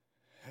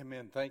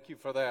Amen. Thank you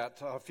for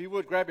that. If you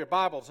would grab your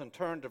Bibles and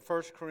turn to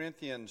 1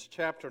 Corinthians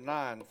chapter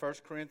 9. 1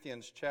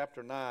 Corinthians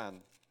chapter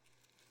 9.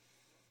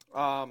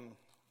 A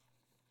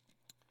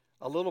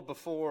little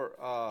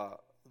before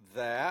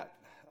that,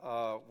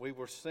 we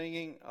were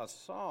singing a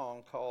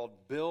song called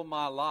Build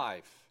My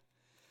Life.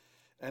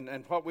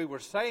 And what we were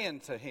saying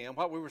to him,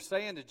 what we were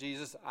saying to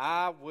Jesus,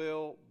 I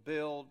will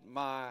build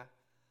my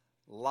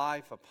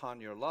life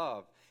upon your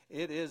love.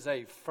 It is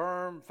a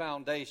firm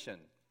foundation.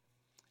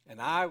 And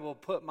I will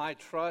put my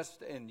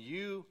trust in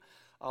you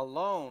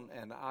alone,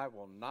 and I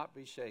will not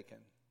be shaken.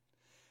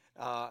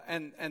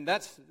 And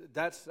that's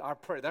our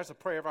prayer. That's a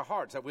prayer of our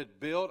hearts, that we'd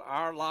build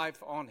our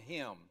life on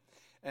Him,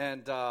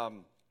 and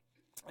the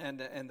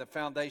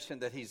foundation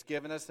that He's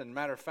given us. And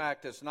matter of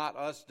fact, it's not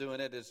us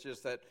doing it. It's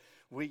just that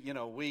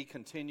we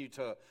continue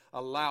to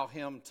allow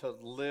Him to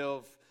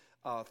live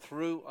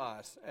through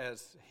us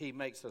as He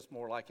makes us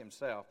more like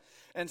Himself.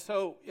 And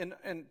so,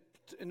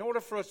 in order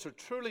for us to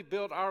truly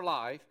build our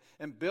life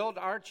and build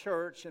our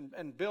church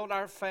and build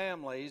our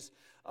families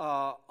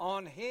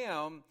on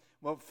Him,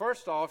 well,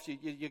 first off,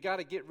 you got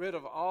to get rid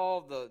of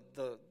all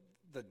the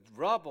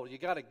rubble. You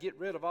got to get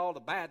rid of all the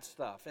bad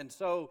stuff. And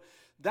so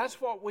that's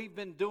what we've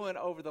been doing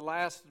over the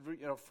last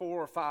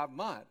 4 or 5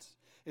 months.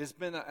 It's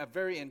been a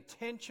very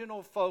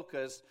intentional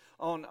focus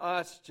on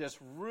us just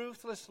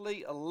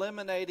ruthlessly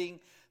eliminating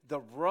the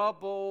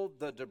rubble,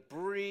 the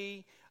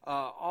debris,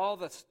 all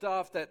the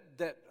stuff that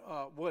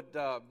would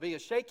be a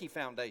shaky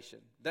foundation,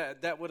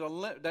 that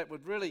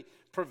would really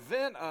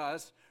prevent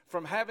us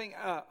from having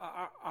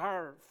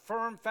our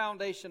firm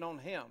foundation on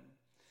Him.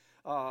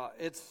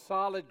 It's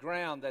solid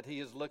ground that He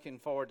is looking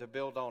forward to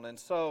build on. And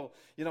so,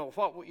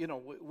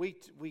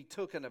 we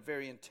took in a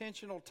very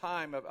intentional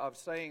time of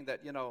saying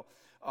that,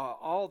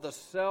 all the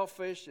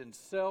selfish and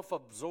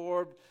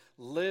self-absorbed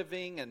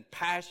living and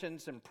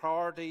passions and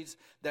priorities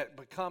that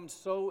become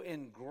so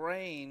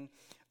ingrained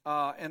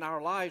in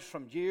our lives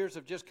from years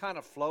of just kind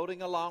of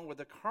floating along with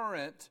the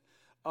current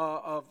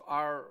of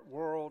our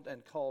world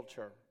and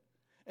culture.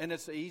 And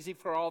it's easy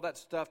for all that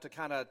stuff to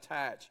kind of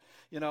attach,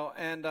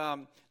 And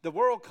the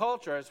world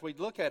culture, as we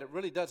look at it,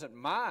 really doesn't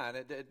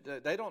mind.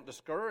 They don't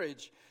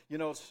discourage,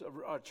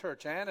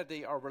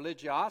 churchianity or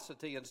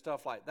religiosity and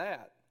stuff like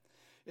that.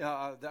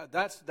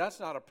 That's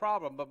not a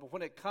problem. But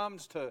when it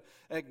comes to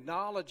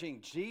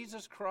acknowledging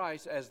Jesus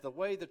Christ as the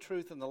way, the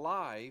truth, and the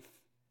life,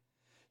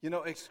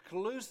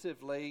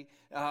 exclusively,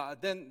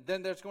 then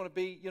there's going to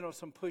be,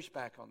 some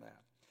pushback on that.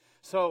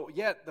 So,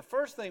 yet the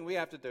first thing we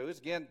have to do is,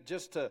 again,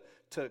 just to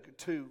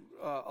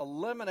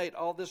eliminate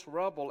all this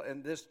rubble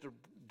and this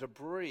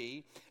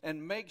debris,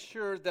 and make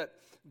sure that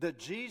the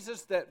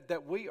Jesus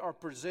that we are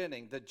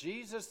presenting, the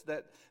Jesus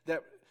that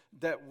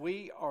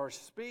we are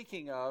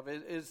speaking of,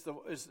 is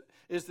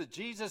the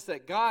Jesus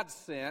that God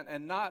sent,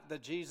 and not the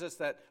Jesus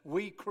that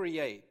we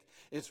create.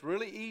 It's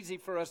really easy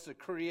for us to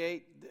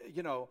create,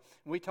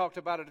 we talked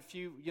about it a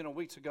few,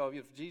 weeks ago.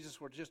 If Jesus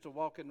were just to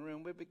walk in the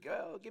room, we'd be,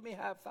 oh, give me a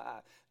high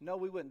five. No,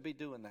 we wouldn't be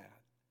doing that.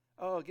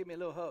 Oh, give me a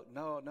little hug.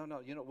 No.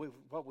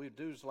 What we'd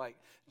do is like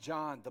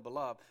John the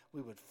Beloved.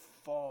 We would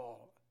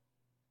fall.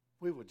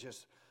 We would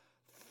just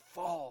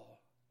fall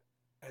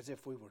as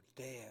if we were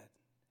dead,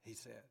 he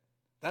said.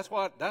 That's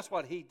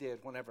what he did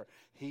whenever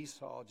he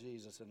saw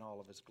Jesus in all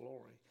of His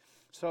glory.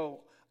 So,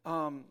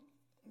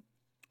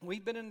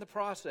 we've been in the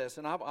process,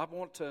 and I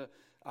want to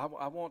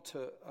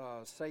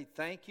say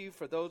thank you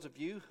for those of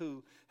you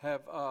who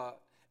have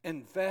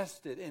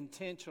invested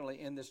intentionally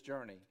in this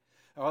journey.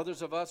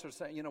 Others of us are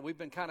saying, we've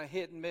been kind of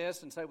hit and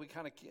miss and say we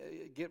kind of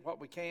get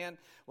what we can.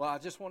 Well, I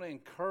just want to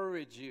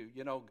encourage you.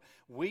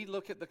 We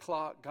look at the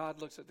clock,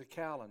 God looks at the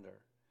calendar.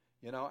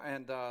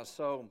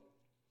 So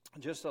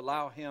just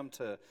allow Him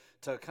to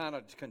kind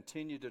of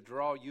continue to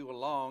draw you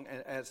along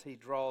as He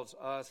draws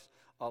us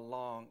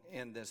along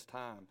in this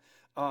time.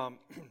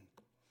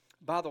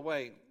 By the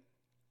way,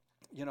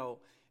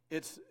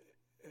 it's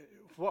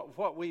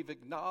what we've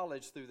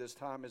acknowledged through this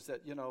time is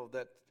that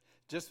that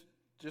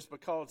just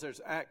because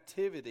there's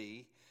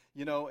activity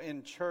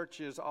in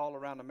churches all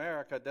around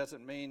America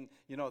doesn't mean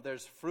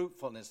there's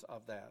fruitfulness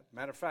of that.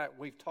 Matter of fact,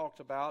 we've talked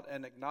about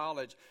and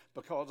acknowledged,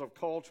 because of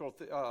cultural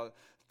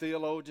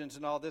theologians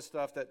and all this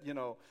stuff, that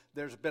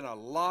there's been a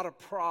lot of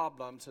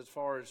problems as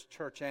far as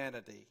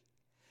churchianity,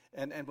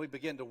 and we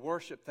begin to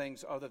worship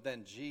things other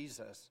than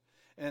Jesus.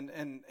 And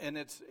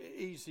it's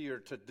easier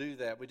to do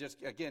that. We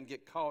just, again,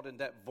 get caught in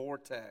that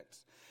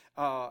vortex.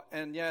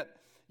 And yet,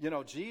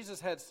 Jesus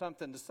had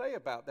something to say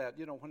about that.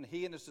 When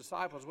He and His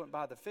disciples went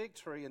by the fig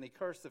tree and He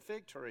cursed the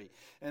fig tree.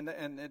 And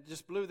it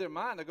just blew their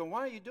mind. They go, why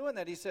are you doing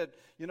that? He said,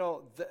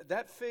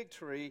 that fig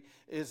tree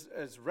is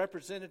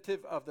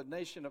representative of the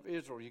nation of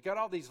Israel. You got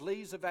all these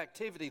leaves of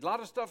activity, a lot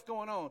of stuff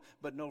going on,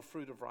 but no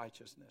fruit of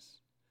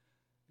righteousness.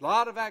 A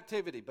lot of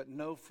activity, but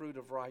no fruit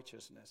of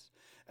righteousness.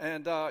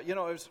 And, it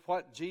was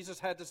what Jesus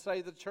had to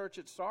say to the church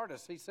at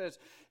Sardis. He says,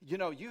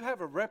 you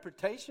have a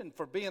reputation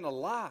for being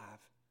alive,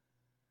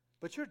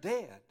 but you're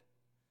dead.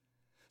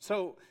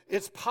 So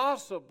it's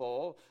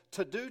possible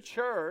to do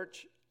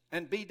church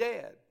and be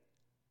dead.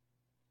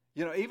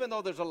 You know, even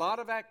though there's a lot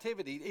of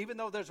activity, even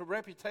though there's a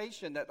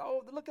reputation that,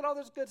 oh, look at all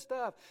this good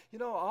stuff, you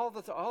know, all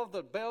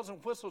the bells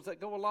and whistles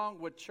that go along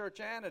with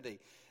churchianity.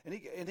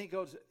 And he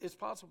goes, it's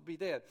possible to be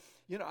dead.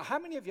 You know, how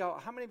many of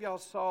y'all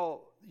saw,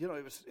 you know,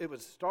 it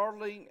was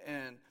startling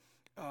and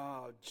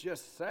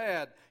just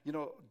sad, you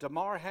know,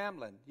 Damar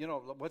Hamlin, you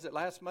know, was it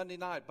last Monday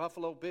night,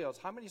 Buffalo Bills?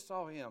 How many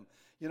saw him,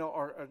 you know,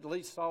 or at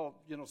least saw,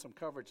 you know, some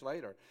coverage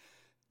later?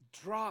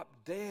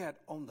 Dropped dead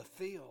on the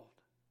field.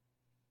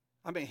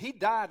 I mean, he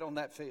died on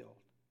that field.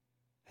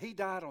 He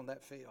died on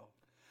that field.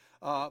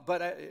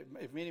 But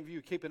if many of you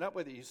are keeping up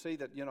with it, you see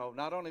that, you know,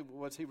 not only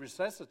was he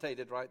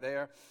resuscitated right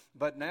there,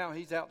 but now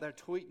he's out there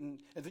tweeting.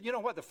 And you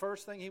know what the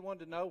first thing he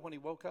wanted to know when he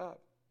woke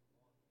up?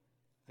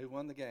 Who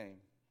won the game?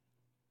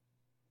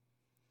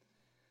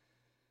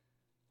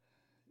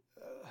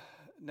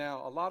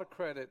 Now, a lot of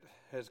credit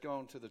has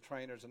gone to the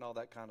trainers and all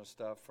that kind of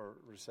stuff for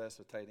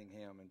resuscitating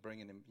him and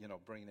bringing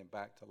him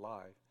back to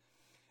life.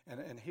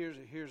 And here's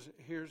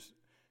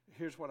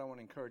what I want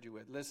to encourage you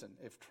with. Listen,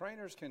 if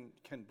trainers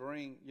can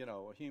bring, you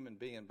know, a human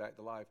being back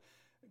to life,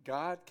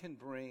 God can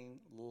bring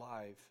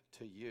life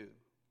to you.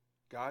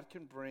 God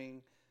can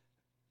bring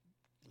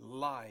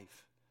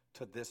life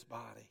to this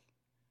body.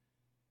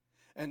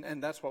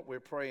 And that's what we're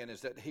praying,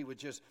 is that he would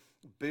just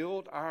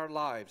build our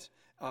lives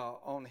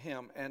on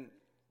him and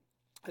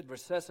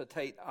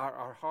resuscitate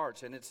our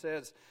hearts. And it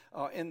says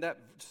in that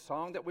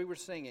song that we were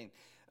singing,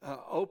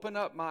 open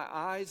up my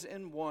eyes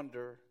in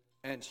wonder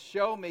and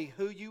show me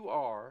who you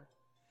are,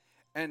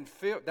 and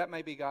that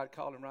may be God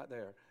calling right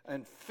there,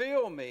 and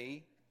fill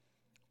me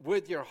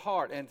with your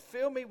heart,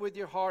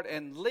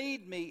 and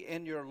lead me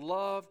in your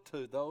love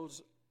to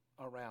those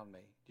around me.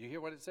 Do you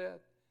hear what it said?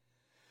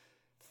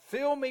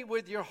 Fill me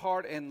with your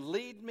heart and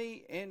lead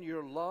me in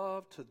your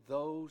love to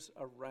those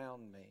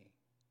around me.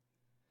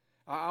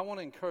 I want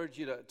to encourage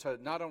you to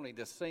not only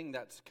to sing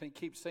that,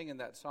 keep singing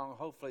that song,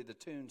 hopefully the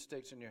tune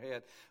sticks in your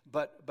head,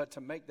 but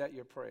to make that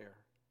your prayer.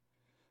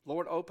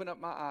 Lord, open up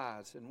my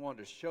eyes and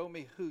wonder. Show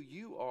me who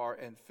you are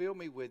and fill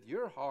me with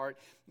your heart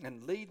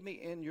and lead me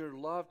in your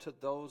love to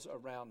those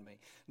around me.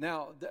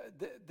 Now,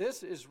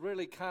 this is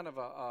really kind of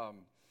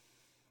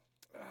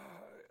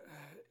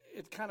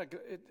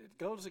it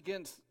goes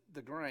against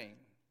the grain,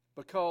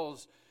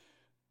 because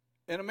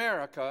in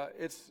America,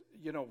 it's,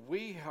 you know,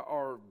 we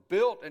are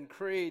built and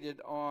created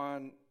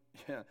on,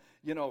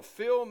 you know,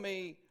 fill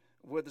me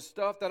with the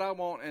stuff that I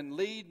want and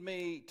lead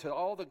me to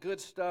all the good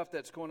stuff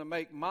that's going to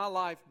make my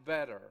life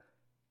better.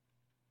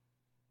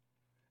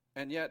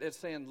 And yet it's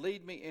saying,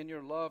 lead me in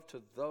your love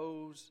to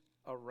those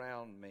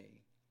around me.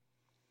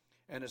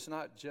 And it's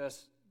not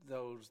just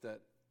those that,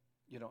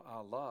 you know,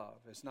 I love.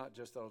 It's not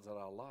just those that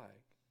I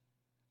like,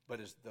 but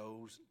it's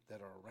those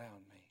that are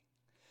around me.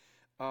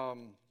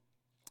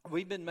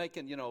 We've been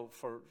making, you know,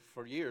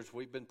 for years,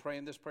 we've been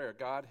praying this prayer: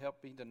 God,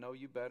 help me to know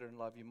you better and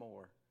love you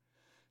more.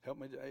 Help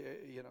me,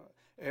 you know,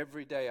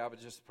 every day I would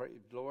just pray,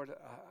 Lord,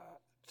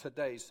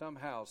 today,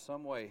 somehow,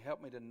 some way,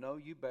 help me to know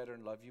you better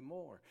and love you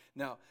more.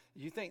 Now,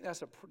 you think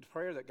that's a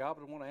prayer that God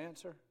would want to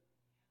answer?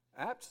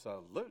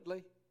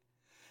 Absolutely.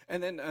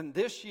 And then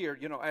this year,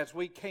 you know, as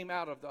we came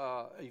out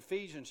of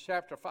Ephesians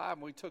chapter 5,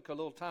 and we took a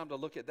little time to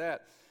look at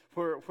that,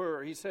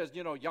 where he says,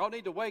 you know, y'all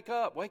need to wake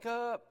up.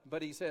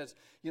 But he says,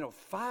 you know,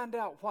 find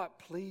out what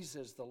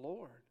pleases the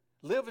Lord.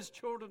 Live as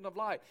children of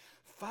light.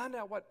 Find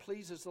out what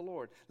pleases the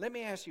Lord. Let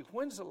me ask you,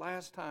 when's the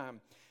last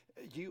time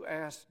you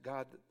asked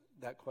God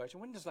that question?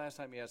 When was the last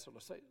time you asked him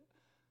to say,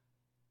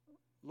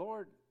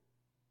 Lord,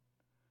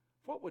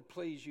 what would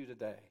please you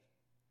today?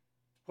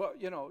 Well,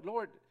 you know,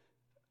 Lord,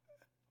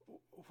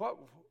 what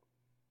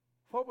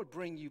would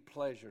bring you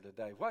pleasure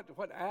today?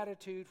 What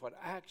attitude, what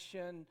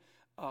action?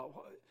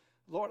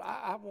 Lord,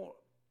 I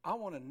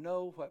want to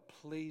know what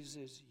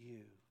pleases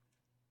you.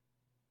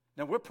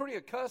 Now, we're pretty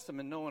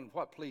accustomed in knowing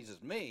what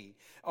pleases me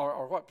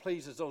or what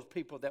pleases those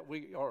people that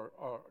we are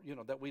you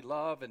know, that we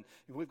love, and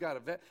we've got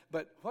a vet.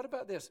 But what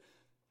about this?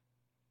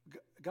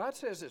 God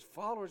says, as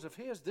followers of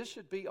his, this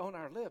should be on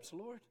our lips.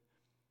 Lord,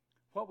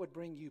 what would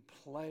bring you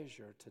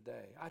pleasure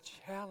today? I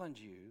challenge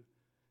you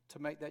to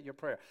make that your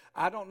prayer.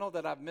 I don't know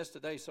that I've missed a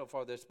day so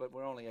far but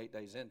we're only 8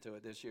 days into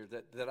it this year.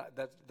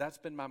 That's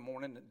been my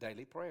morning and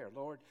daily prayer.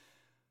 Lord,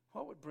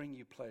 what would bring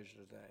you pleasure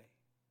today?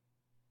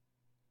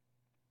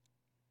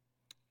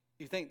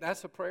 You think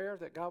that's a prayer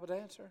that God would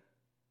answer?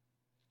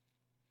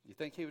 You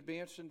think he would be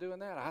interested in doing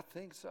that? I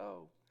think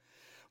so.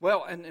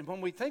 Well, and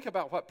when we think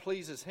about what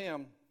pleases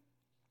him,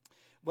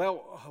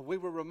 well, we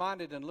were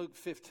reminded in Luke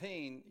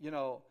 15, you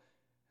know,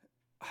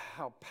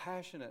 how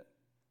passionate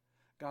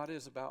God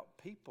is about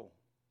people,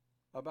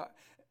 about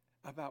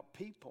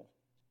people.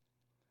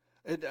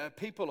 And,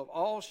 people of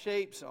all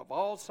shapes, of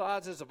all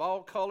sizes, of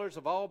all colors,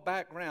 of all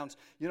backgrounds.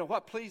 You know,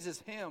 what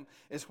pleases him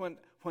is when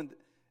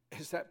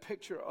is that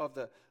picture of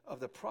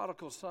the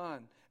prodigal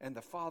son and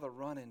the father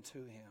running to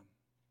him.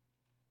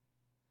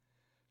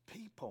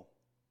 People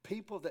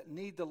people that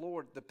need the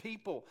Lord, the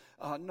people,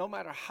 no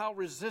matter how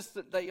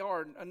resistant they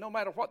are, no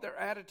matter what their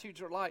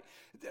attitudes are like,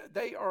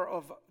 they are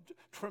of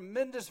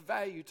tremendous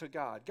value to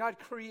God. God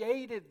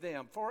created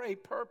them for a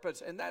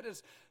purpose, and that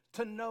is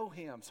to know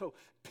Him. So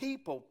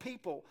people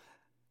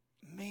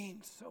mean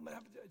so much.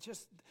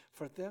 Just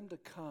for them to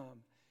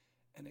come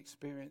and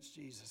experience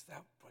Jesus,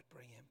 that would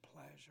bring Him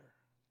pleasure.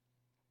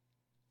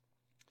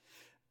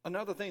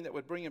 Another thing that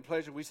would bring Him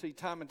pleasure, we see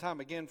time and time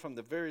again from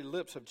the very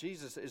lips of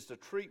Jesus, is to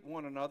treat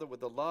one another with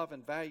the love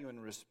and value and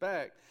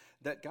respect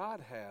that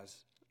God has.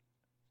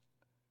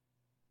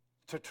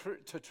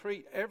 To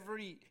treat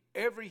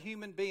every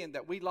human being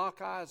that we lock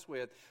eyes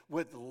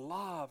with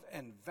love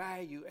and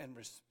value and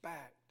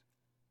respect.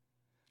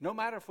 No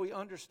matter if we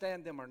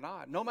understand them or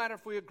not. No matter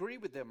if we agree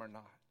with them or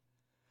not.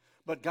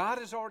 But God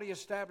has already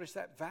established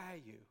that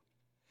value.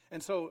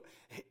 And so,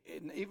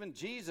 even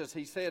Jesus,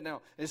 He said,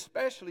 now,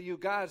 especially you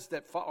guys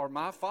that are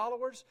my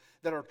followers,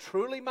 that are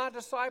truly my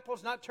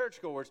disciples, not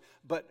churchgoers,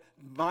 but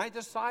my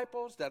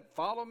disciples that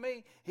follow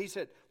me, He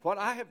said, what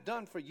I have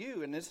done for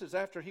you, and this is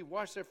after He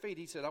washed their feet,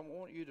 He said, I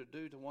want you to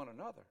do to one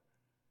another.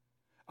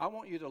 I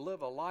want you to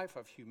live a life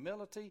of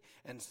humility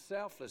and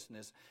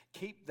selflessness.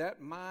 Keep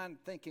that mind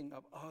thinking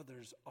of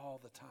others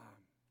all the time.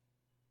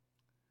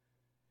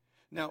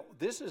 Now,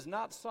 this is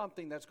not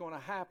something that's going to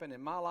happen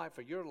in my life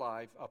or your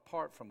life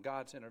apart from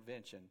God's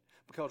intervention,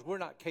 because we're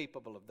not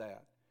capable of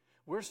that.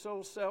 We're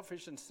so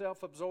selfish and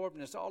self-absorbed,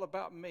 and it's all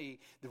about me,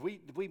 that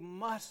we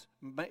must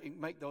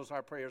make those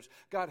our prayers.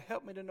 God,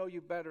 help me to know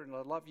you better and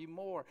to love you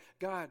more.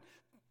 God,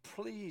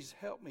 please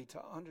help me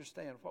to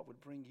understand what would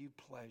bring you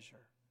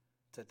pleasure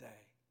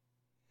today.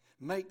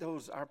 Make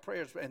those our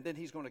prayers, and then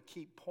He's going to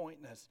keep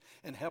pointing us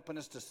and helping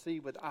us to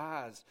see with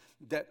eyes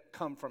that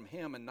come from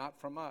Him and not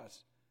from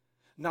us.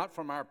 Not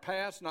from our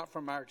past, not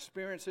from our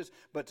experiences,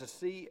 but to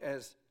see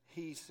as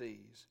He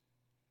sees.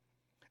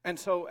 And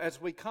so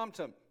as we come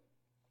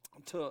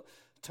to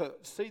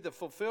see the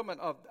fulfillment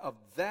of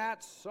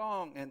that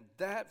song and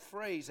that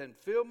phrase, and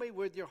fill me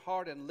with your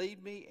heart and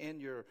lead me in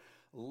your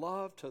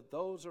love to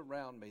those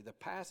around me, the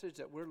passage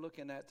that we're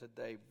looking at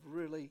today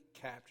really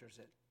captures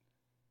it.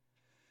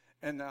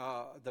 And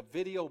the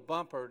video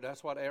bumper,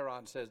 that's what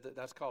Aaron says,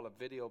 that's called a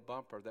video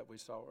bumper that we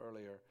saw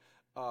earlier.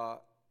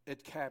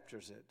 It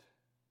captures it.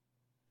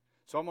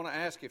 So I'm going to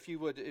ask if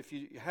you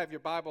have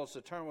your Bibles,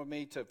 to turn with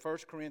me to 1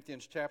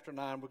 Corinthians chapter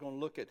 9. We're going to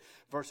look at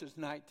verses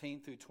 19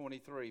 through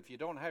 23. If you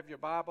don't have your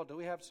Bible, do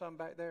we have some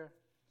back there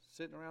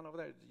sitting around over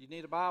there? You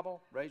need a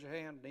Bible? Raise your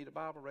hand. Need a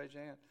Bible? Raise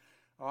your hand.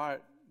 All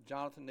right,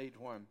 Jonathan needs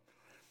one.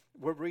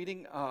 We're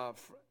reading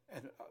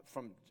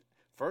from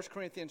 1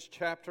 Corinthians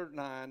chapter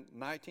 9,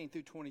 19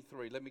 through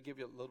 23. Let me give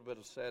you a little bit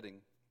of setting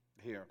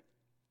here.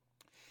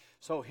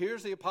 So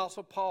here's the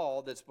Apostle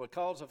Paul, that's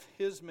because of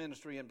his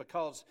ministry and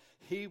because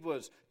he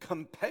was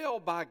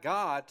compelled by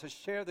God to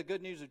share the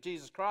good news of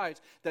Jesus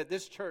Christ, that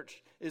this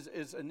church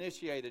is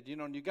initiated. You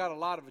know, and you got a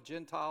lot of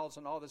Gentiles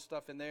and all this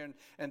stuff in there,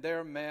 and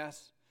they're a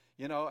mess.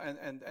 You know,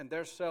 and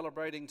they're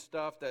celebrating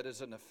stuff that is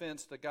an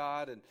offense to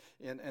God,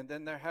 and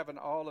then they're having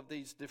all of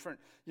these different,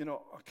 you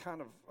know,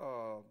 kind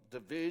of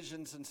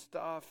divisions and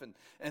stuff, and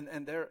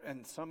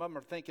some of them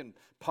are thinking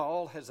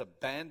Paul has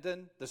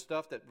abandoned the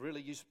stuff that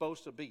really you're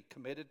supposed to be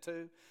committed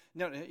to.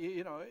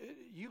 You know,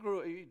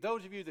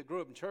 those of you that grew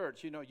up in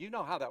church, you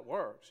know how that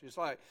works. It's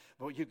like,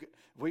 well,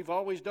 we've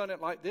always done it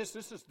like this.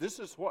 This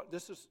is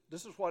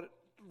what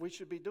we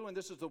should be doing.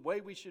 This is the way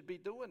we should be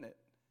doing it.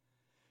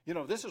 You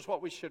know, this is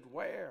what we should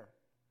wear.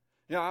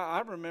 You know,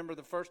 I remember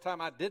the first time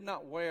I did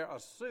not wear a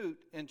suit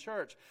in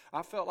church.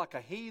 I felt like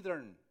a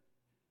heathen.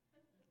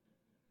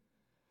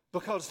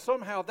 Because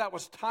somehow that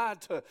was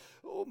tied to,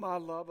 my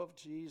love of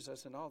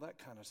Jesus and all that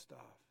kind of stuff.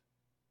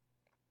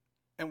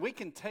 And we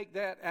can take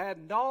that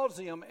ad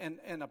nauseum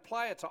and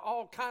apply it to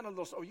all kind of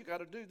those, you got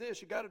to do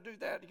this, you got to do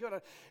that.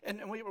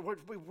 And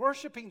we're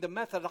worshiping the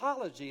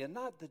methodology and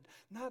not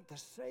the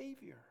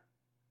Savior.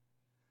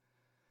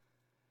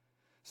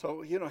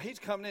 So, you know, he's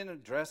coming in and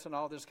addressing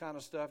all this kind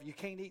of stuff. You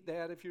can't eat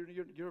that if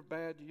you're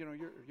bad. You know,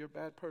 you're a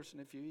bad person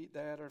if you eat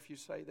that, or if you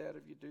say that,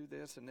 if you do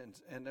this,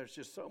 and there's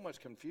just so much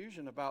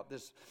confusion about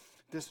this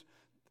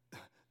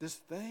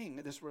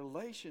thing, this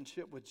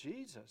relationship with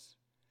Jesus.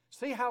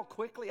 See how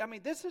quickly? I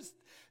mean, this is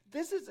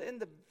in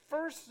the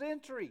first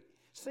century.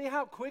 See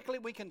how quickly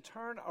we can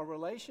turn a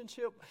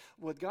relationship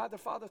with God the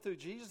Father through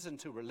Jesus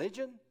into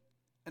religion,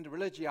 into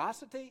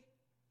religiosity.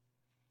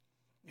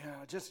 You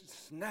know,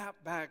 just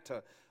snap back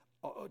to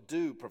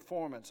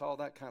performance, all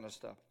that kind of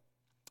stuff.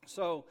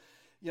 So,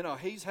 you know,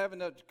 he's having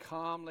to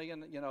calmly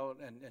and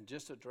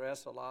just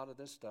address a lot of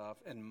this stuff.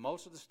 And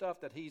most of the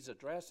stuff that he's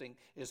addressing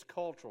is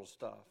cultural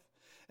stuff.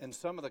 And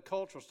some of the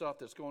cultural stuff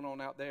that's going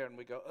on out there, and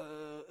we go,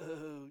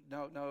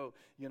 no,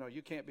 you know,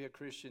 you can't be a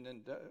Christian.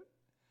 And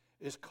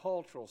it's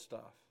cultural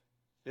stuff.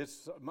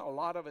 It's a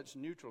lot of it's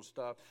neutral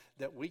stuff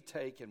that we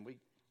take and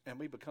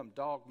we become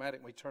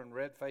dogmatic. We turn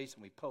red-faced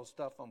and we post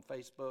stuff on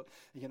Facebook,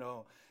 you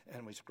know,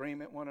 and we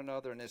scream at one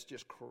another, and it's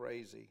just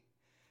crazy.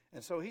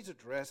 And so he's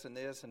addressing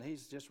this, and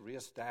he's just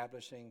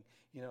reestablishing,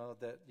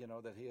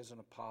 that he is an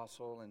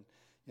apostle, and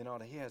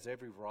that he has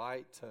every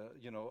right to,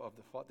 of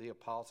what the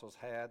apostles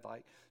had,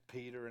 like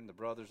Peter and the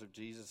brothers of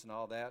Jesus and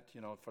all that,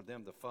 for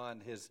them to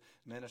fund his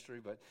ministry.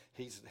 But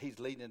he's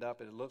leading it up,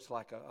 and it looks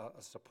like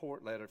a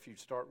support letter. If you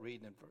start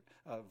reading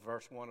in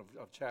verse 1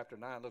 of chapter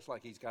 9, it looks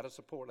like he's got a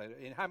support letter.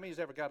 And how many's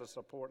ever got a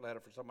support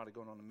letter for somebody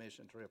going on a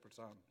mission trip or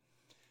something?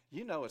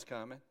 You know it's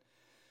coming.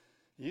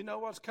 You know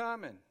what's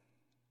coming.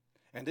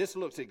 And this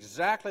looks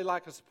exactly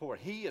like a support.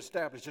 He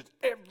establishes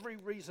every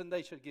reason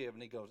they should give.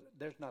 And he goes,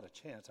 there's not a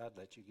chance I'd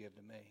let you give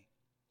to me.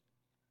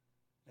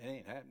 It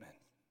ain't happening.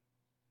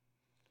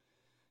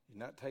 You're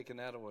not taking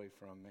that away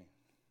from me.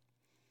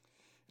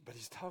 But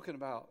he's talking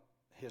about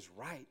his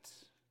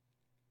rights.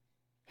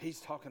 He's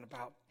talking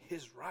about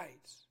his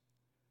rights.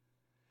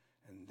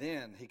 And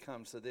then he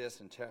comes to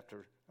this in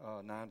chapter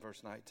 9,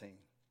 verse 19.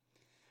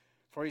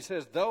 For he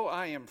says, though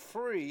I am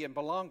free and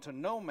belong to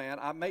no man,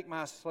 I make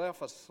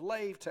myself a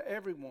slave to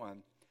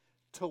everyone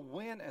to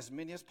win as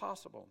many as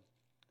possible.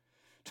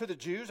 To the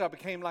Jews, I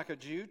became like a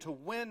Jew to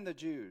win the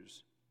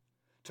Jews.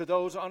 To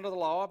those under the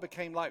law, I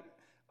became like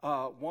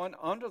one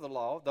under the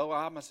law, though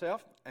I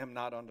myself am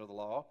not under the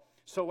law,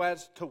 so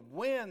as to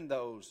win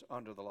those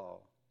under the law.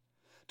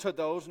 To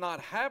those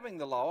not having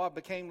the law, I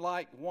became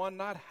like one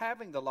not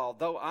having the law,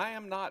 though I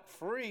am not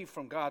free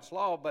from God's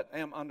law, but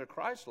am under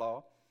Christ's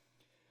law,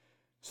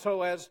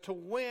 so as to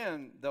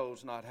win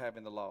those not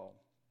having the law.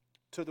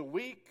 To the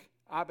weak,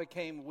 I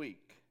became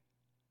weak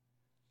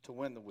to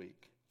win the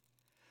weak.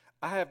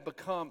 I have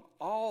become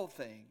all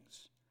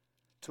things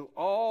to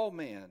all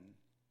men,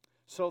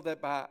 so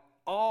that by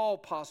all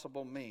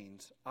possible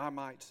means I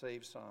might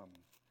save some.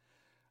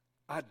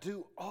 I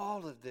do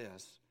all of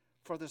this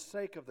for the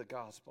sake of the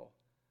gospel,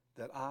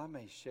 that I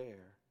may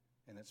share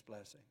in its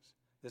blessings.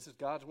 This is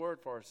God's word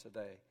for us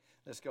today.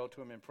 Let's go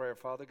to him in prayer.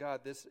 Father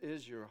God, this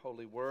is your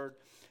holy word.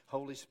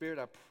 Holy Spirit,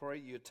 I pray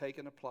you take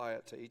and apply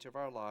it to each of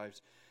our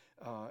lives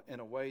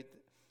in a way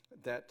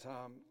that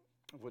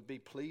would be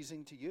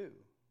pleasing to you.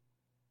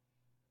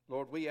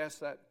 Lord, we ask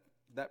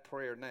that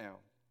prayer now.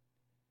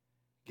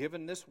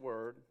 Given this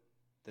word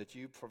that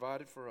you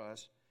provided for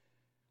us,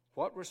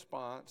 what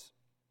response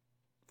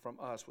from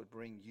us would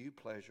bring you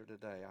pleasure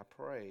today? I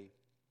pray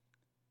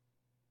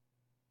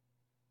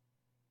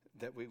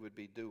that we would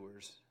be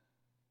doers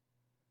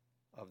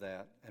of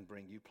that and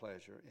bring you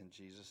pleasure in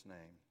Jesus'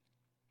 name.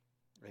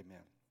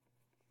 Amen.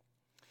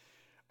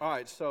 All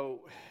right,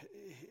 so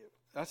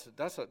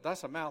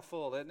that's a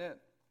mouthful, isn't it?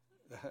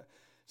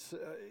 So,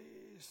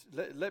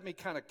 let me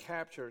kind of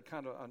capture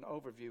kind of an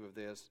overview of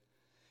this.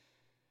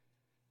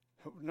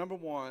 Number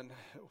one,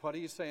 what are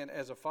you saying?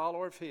 As a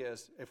follower of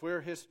his, if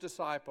we're his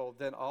disciple,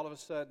 then all of a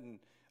sudden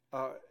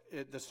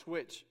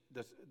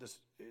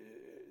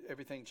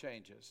everything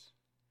changes.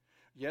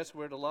 Yes,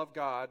 we're to love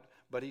God,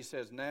 but he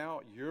says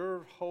now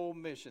your whole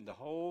mission, the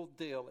whole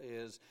deal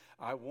is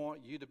I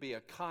want you to be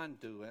a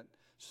conduit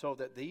so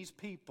that these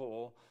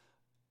people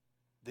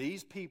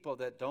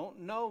that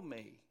don't know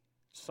me,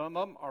 some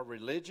of them are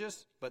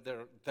religious, but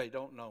they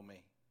don't know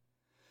me.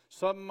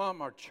 Some of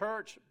them are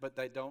church, but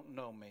they don't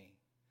know me.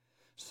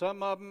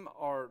 Some of them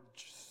are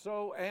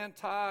so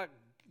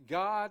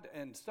anti-God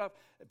and stuff,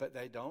 but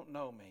they don't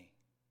know me.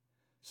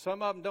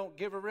 Some of them don't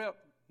give a rip.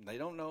 They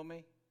don't know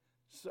me.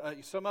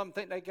 Some of them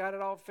think they got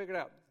it all figured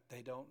out.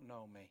 They don't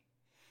know me.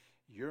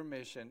 Your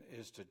mission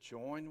is to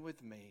join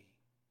with me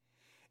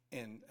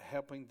in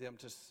helping them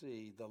to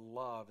see the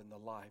love and the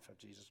life of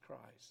Jesus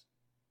Christ.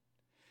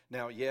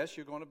 Now, yes,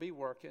 you're going to be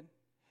working.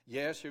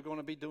 Yes, you're going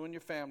to be doing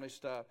your family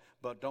stuff,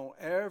 but don't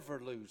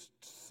ever lose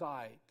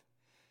sight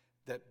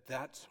that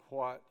that's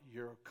what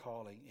your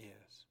calling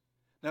is.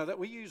 Now, that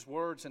we use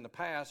words in the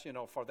past,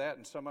 for that,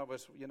 and some of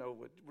us,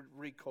 would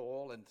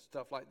recoil and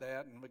stuff like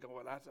that, and we go,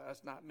 well,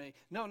 that's not me.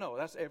 No,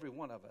 that's every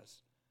one of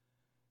us.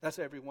 That's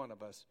every one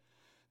of us.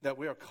 That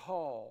we are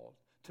called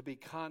to be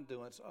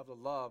conduits of the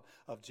love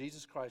of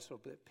Jesus Christ so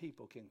that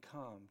people can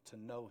come to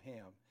know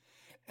him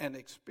and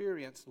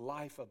experience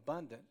life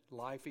abundant,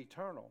 life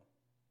eternal,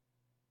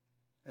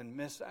 and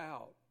miss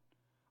out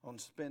on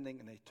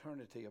spending an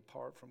eternity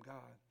apart from God.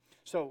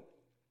 So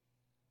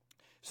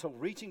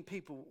reaching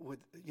people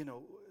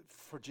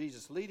for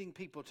Jesus, leading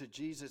people to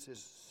Jesus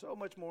is so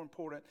much more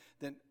important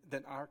than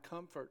our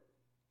comfort.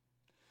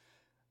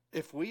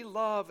 If we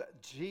love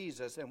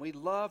Jesus and we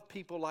love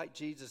people like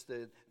Jesus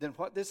did, then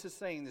what this is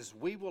saying is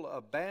we will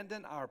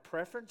abandon our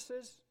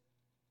preferences.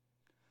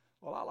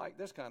 Well, I like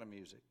this kind of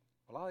music.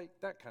 Well, I like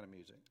that kind of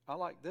music. I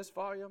like this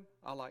volume.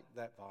 I like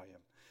that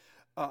volume.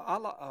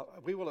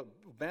 We will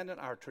abandon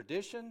our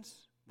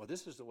traditions. Well,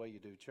 this is the way you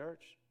do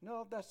church.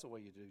 No, that's the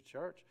way you do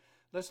church.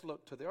 Let's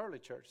look to the early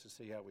church to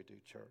see how we do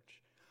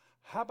church.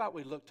 How about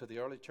we look to the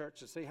early church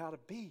to see how to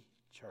be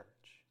church?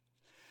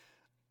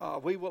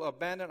 We will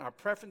abandon our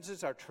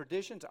preferences, our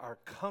traditions, our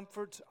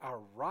comforts, our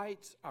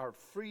rights, our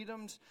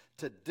freedoms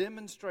to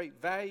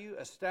demonstrate value,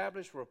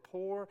 establish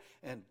rapport,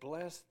 and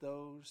bless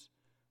those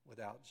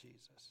without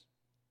Jesus.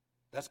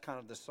 That's kind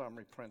of the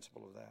summary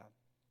principle of that.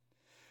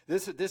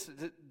 This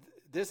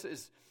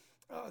is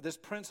this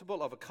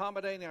principle of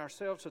accommodating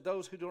ourselves to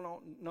those who do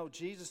not know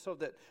Jesus so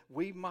that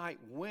we might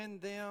win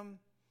them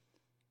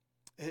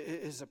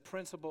is a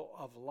principle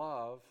of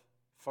love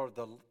for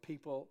the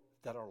people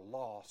that are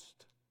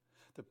lost,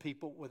 the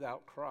people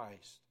without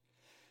Christ.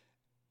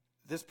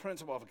 This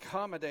principle of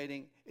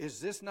accommodating, is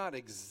this not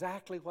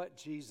exactly what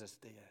Jesus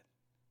did?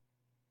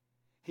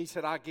 He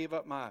said, I give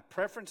up my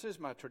preferences,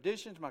 my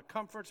traditions, my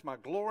comforts, my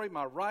glory,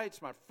 my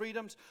rights, my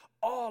freedoms,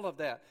 all of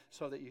that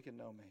so that you can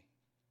know me.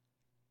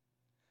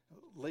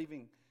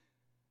 Leaving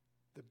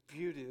the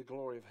beauty, the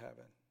glory of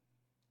heaven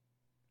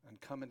and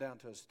coming down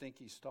to a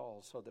stinky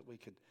stall so that we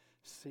could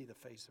see the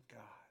face of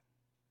God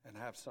and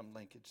have some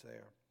linkage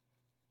there.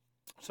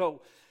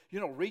 So,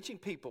 reaching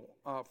people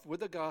with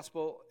the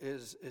gospel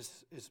is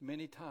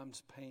many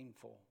times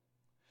painful.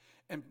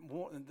 And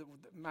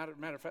matter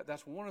of fact,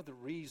 that's one of the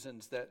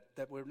reasons that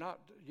we're not,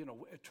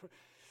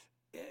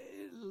 at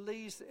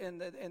least in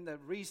the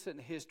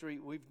recent history,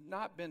 we've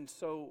not been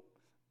so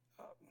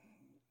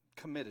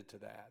committed to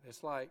that.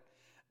 It's like,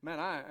 man,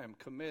 I am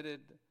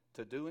committed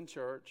to doing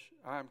church.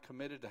 I'm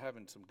committed to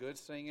having some good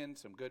singing,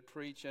 some good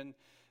preaching,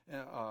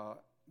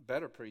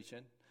 better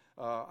preaching.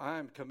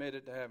 I'm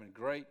committed to having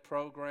great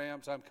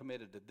programs. I'm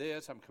committed to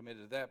this. I'm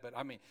committed to that. But,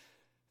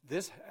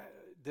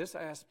 this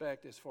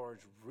aspect as far as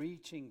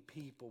reaching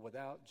people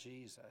without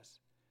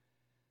Jesus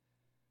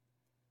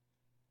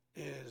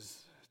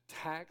is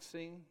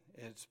taxing.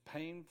 It's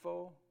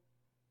painful.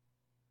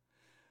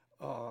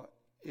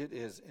 It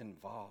is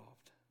involved.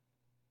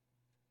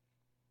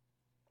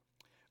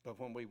 But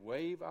when we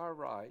waive our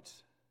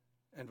rights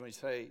and we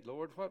say,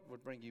 Lord, what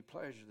would bring you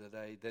pleasure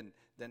today, then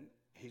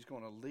He's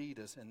going to lead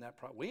us in that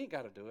process. We ain't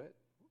got to do it.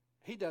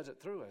 He does it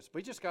through us.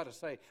 We just got to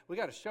say, we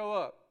got to show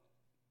up.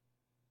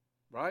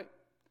 Right?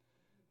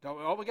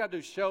 All we got to do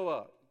is show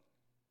up.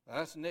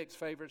 That's Nick's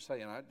favorite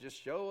saying. I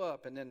just show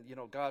up, and then,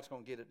 God's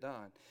going to get it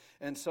done.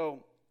 And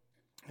so,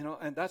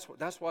 and that's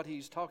what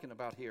he's talking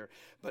about here.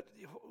 But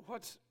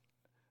what's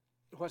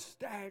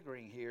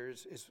staggering here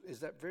is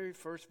that very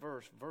first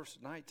verse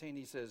 19.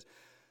 He says,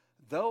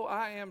 though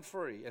I am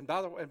free, and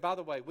by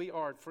the way, we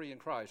are free in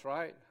Christ,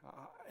 right?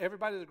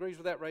 Everybody that agrees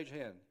with that, raise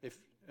your hand. If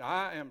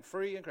I am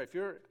free in Christ,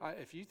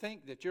 if you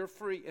think that you're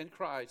free in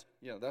Christ,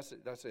 that's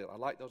it. That's it. I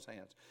like those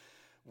hands.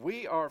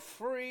 We are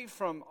free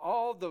from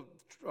all the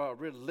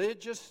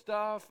religious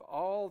stuff,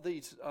 all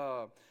these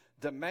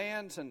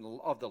demands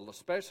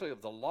especially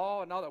of the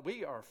law and all that.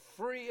 We are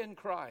free in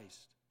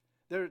Christ.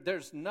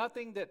 There's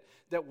nothing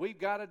that we've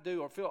got to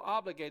do or feel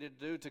obligated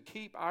to do to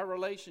keep our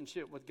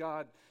relationship with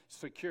God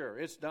secure.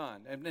 It's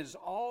done. And it's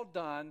all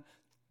done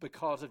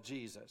because of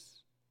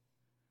Jesus.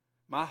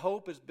 My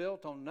hope is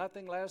built on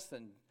nothing less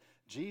than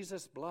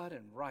Jesus' blood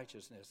and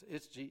righteousness.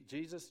 It's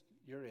Jesus,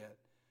 you're it.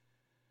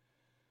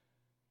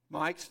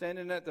 Mike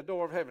standing at the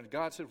door of heaven.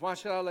 God said, why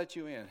should I let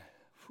you in?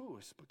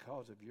 It's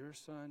because of your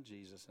son,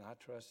 Jesus, and I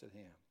trusted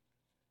him.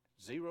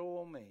 0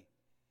 on me.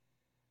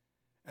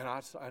 And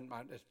as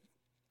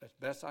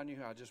best I knew,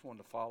 I just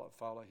wanted to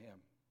follow him.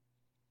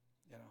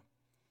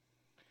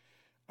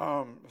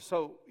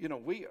 So,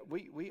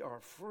 we are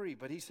free.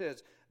 But he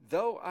says,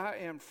 though I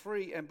am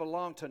free and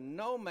belong to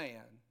no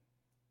man,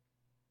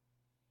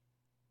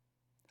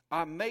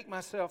 I make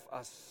myself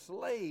a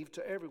slave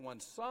to everyone.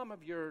 Some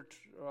of your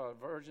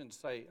versions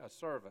say a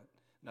servant.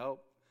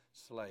 Nope,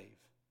 slave.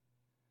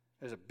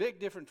 There's a big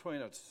difference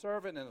between a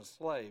servant and a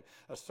slave.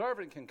 A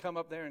servant can come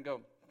up there and go,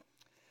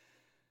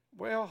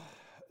 well,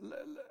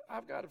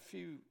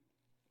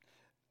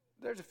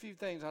 there's a few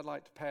things I'd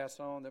like to pass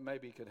on that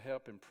maybe could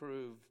help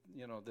improve,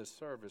 this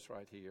service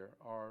right here.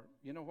 Or,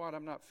 you know what,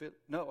 I'm not fit.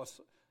 No, a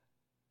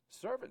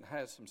servant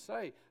has some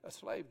say. A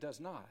slave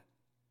does not.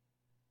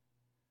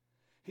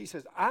 He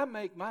says, I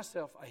make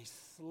myself a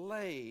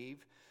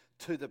slave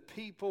to the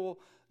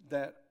people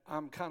that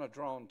I'm kind of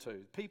drawn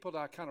to, people that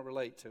I kind of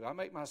relate to. I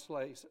make my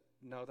slaves.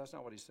 No, that's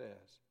not what he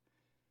says.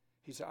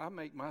 He said, I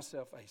make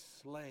myself a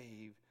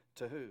slave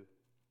to who?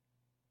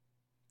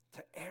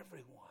 To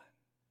everyone.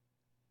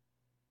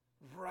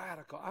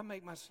 Radical. I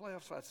make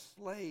myself a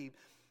slave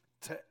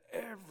to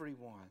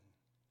everyone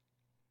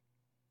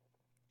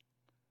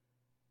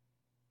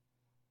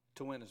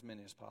to win as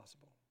many as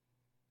possible.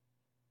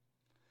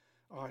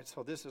 All right,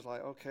 so this is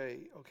like,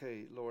 okay,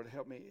 Lord,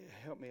 help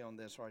me on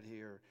this right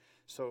here.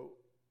 So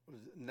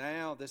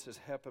now this is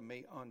helping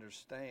me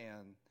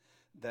understand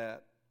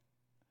that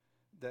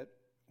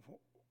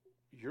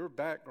your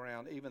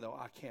background, even though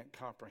I can't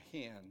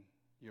comprehend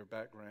your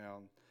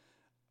background,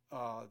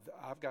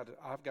 I've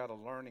got a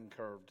learning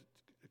curve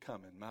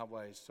coming my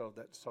way so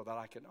that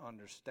I can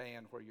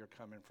understand where you're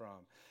coming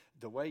from.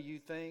 The way you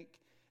think,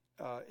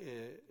 the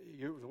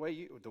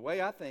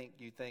way I think,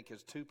 you think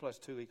is 2 +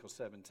 2 =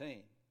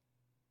 17.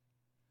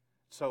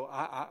 So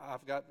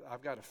I've got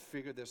to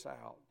figure this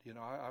out.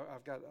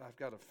 I've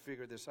got to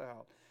figure this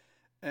out.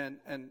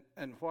 And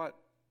what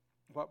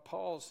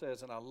Paul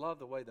says, and I love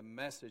the way the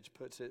Message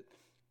puts it,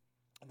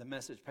 the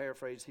Message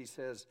paraphrase, he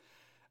says,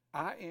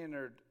 I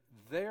entered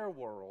their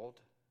world,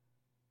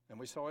 and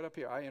we saw it up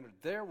here, I entered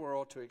their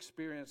world to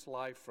experience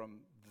life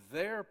from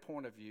their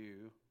point of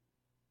view,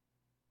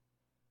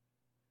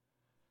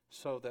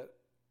 so that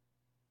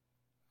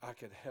I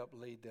could help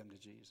lead them to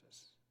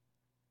Jesus.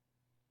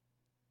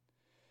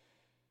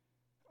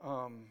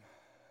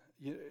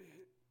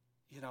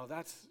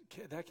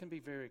 That can be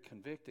very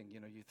convicting.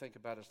 You think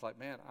about it, it's like,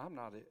 man, I'm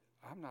not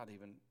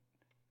even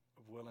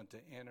willing to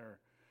enter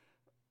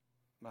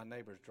my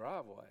neighbor's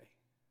driveway.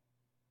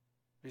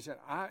 He said,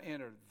 I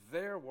enter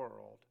their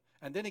world.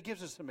 And then he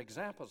gives us some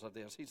examples of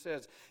this. He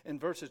says in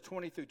verses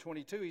 20 through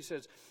 22, he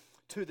says,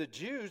 to the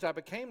Jews I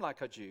became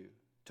like a Jew,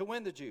 to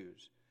win the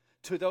Jews.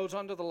 To those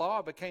under the law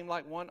I became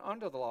like one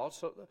under the law,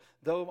 so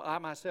though I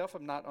myself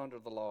am not under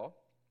the law.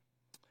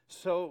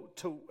 So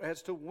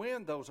as to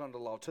win those under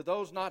the law. To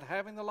those not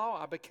having the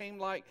law, I became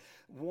like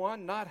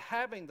one not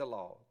having the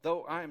law.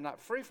 Though I am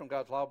not free from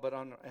God's law, but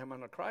am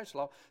under Christ's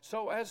law.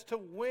 So as to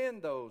win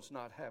those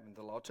not having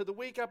the law. To the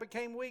weak, I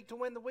became weak to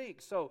win the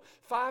weak. So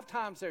 5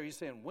 times there he's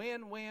saying,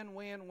 win, win,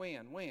 win,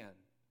 win, win.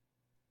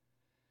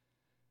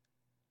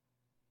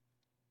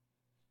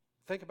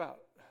 Think about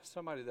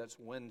somebody that's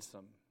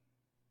winsome.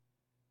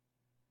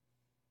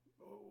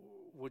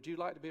 Would you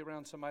like to be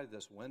around somebody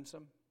that's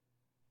winsome?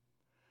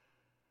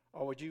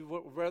 Or would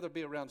you rather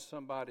be around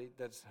somebody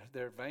that's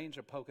their veins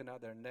are poking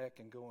out their neck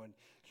and going,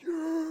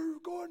 you're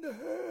going to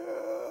hell?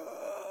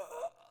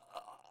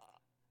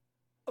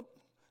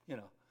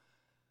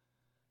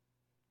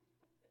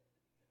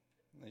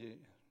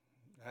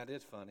 That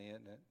is funny,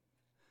 isn't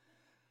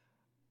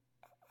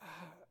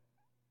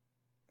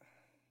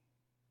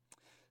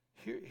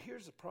it?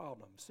 Here's the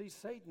problem. See,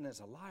 Satan is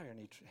a liar,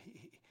 and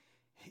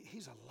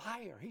he's a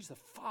liar. He's the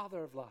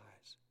father of lies.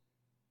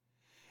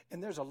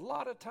 And there's a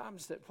lot of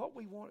times that what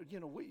we want, we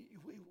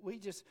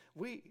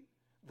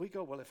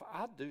go, well, if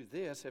I do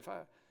this, if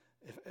I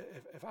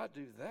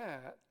do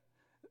that,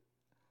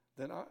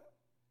 then I'm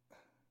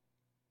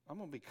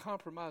going to be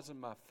compromising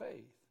my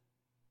faith.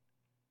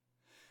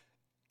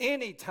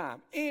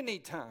 Anytime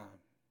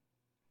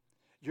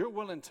you're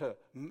willing to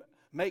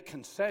make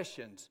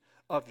concessions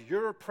of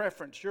your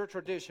preference, your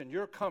tradition,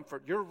 your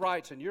comfort, your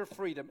rights, and your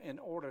freedom in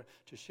order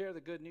to share the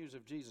good news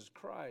of Jesus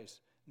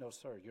Christ, no,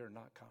 sir, you're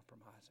not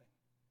compromising.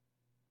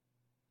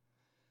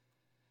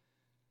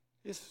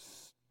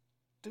 It's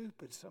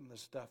stupid, some of the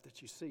stuff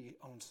that you see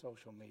on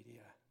social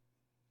media.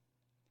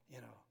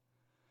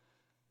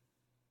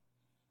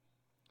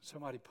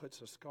 Somebody puts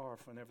a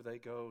scarf whenever they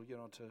go,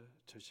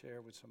 to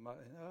share with somebody.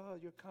 Oh,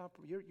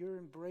 you're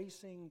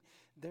embracing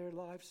their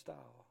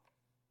lifestyle.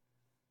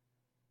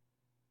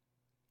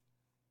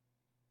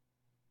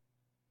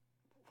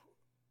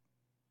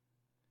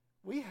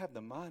 We have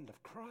the mind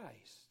of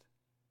Christ.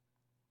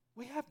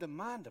 We have the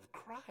mind of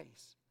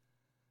Christ.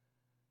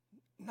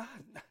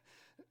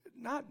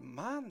 Not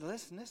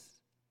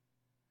mindlessness.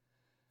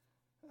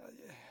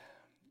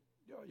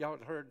 Y'all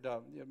heard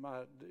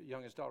my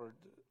youngest daughter,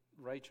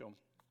 Rachel,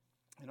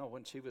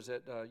 when she was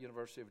at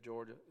University of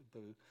Georgia,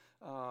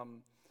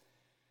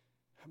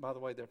 by the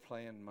way, they're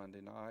playing Monday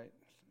night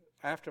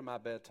after my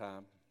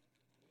bedtime.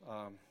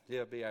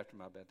 It'll be after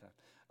my bedtime.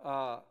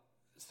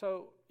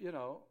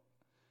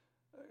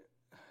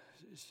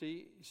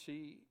 She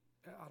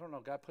I don't know,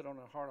 God put on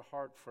her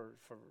heart for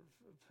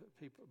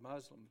people,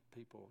 Muslim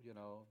people,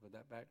 with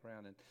that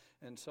background.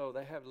 And so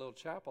they have a little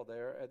chapel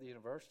there at the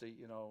university,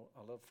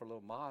 for a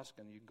little mosque,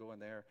 and you can go in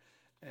there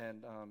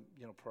and,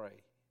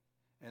 pray.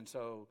 And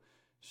so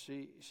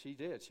she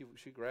did.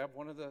 She grabbed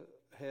one of the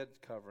head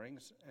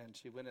coverings, and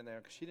she went in there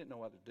because she didn't know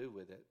what to do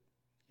with it.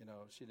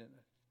 She didn't,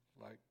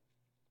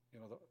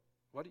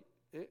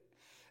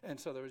 And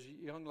so there was a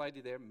young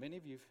lady there. Many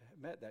of you have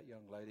met that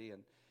young lady,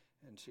 and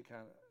she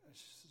kind of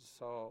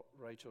saw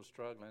Rachel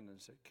struggling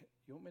and said,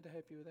 you want me to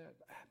help you with that?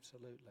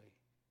 Absolutely.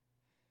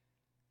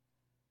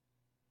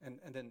 And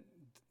then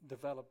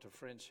developed a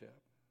friendship,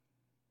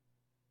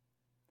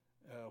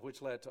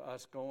 which led to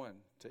us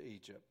going to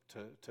Egypt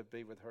to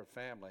be with her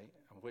family,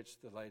 in which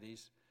the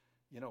ladies,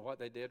 what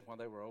they did when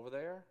they were over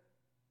there?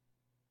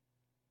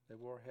 They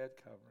wore head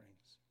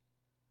coverings.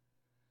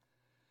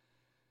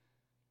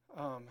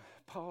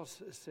 Paul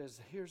says,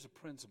 here's a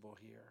principle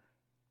here,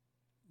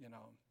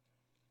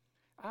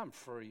 I'm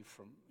free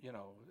from,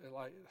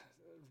 like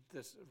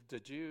this, the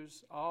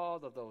Jews,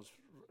 all of those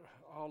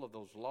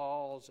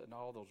laws and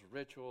all those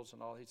rituals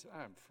and all. He said,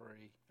 I'm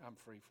free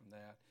from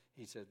that.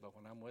 He said, but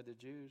when I'm with the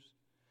Jews,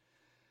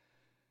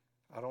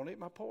 I don't eat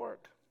my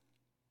pork,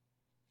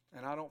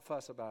 and I don't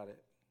fuss about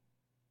it.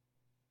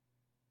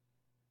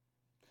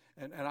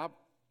 And I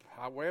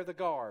wear the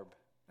garb,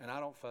 and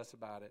I don't fuss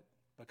about it,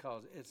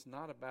 because it's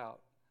not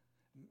about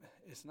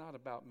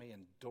me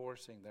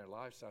endorsing their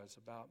lifestyle. It's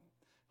about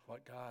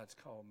what God's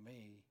called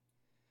me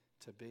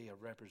to be, a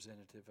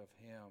representative of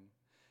Him.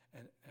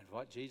 And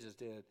what Jesus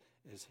did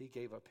is He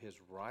gave up His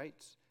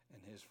rights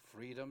and His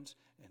freedoms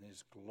and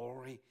His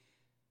glory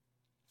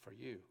for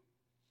you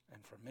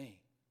and for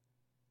me.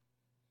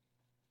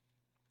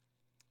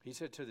 He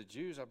said, to the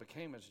Jews, I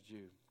became as a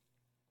Jew.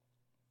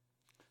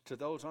 To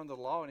those under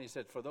the law, and He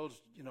said, for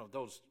those,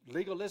 those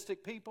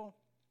legalistic people,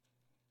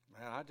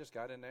 man, I just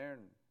got in there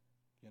and,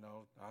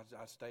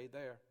 I stayed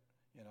there,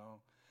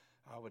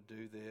 I would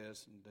do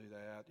this and do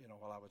that,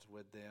 while I was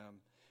with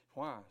them.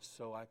 Why?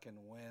 So I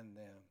can win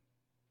them.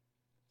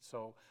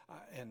 So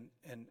in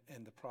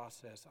the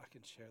process, I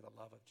can share the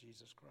love of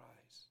Jesus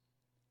Christ.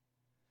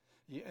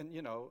 And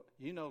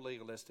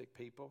legalistic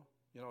people.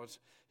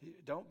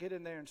 Don't get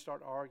in there and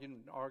start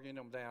arguing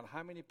them down.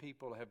 How many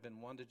people have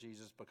been won to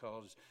Jesus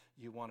because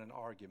you won an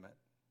argument?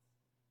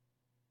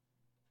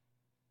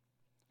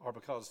 Or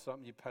because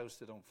something you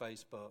posted on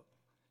Facebook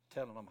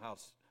telling them how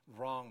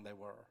wrong they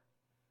were?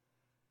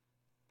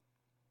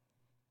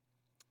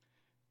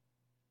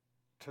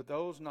 To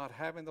those not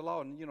having the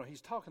law, and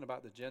he's talking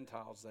about the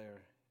Gentiles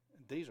there.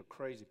 These are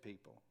crazy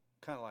people,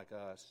 kind of like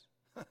us.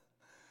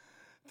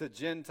 The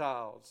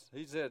Gentiles.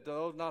 He said,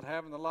 those not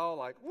having the law,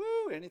 like,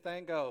 woo,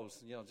 anything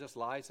goes. Just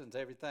license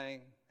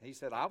everything. He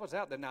said, I was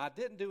out there. Now, I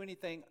didn't do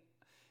anything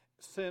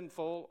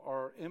sinful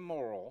or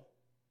immoral.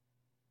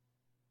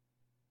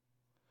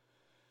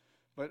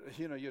 But,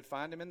 you'd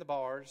find him in the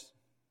bars.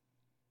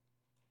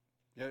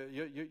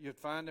 You'd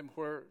find him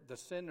where the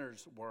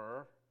sinners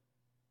were.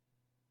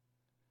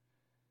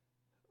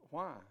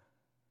 Why?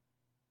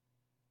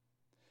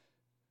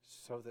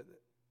 So that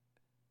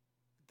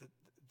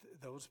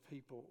those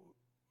people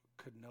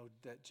could know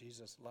that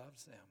Jesus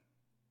loves them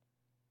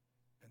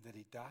and that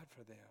he died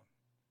for them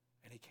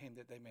and he came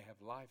that they may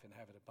have life and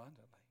have it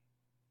abundantly.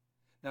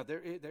 Now,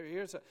 there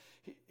is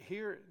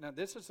now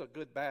this is a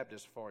good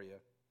Baptist for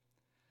you.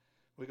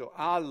 We go,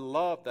 I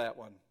love that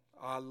one.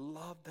 I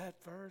love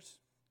that verse.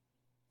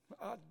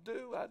 I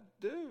do.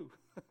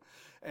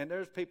 And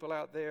there's people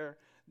out there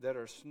that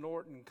are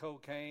snorting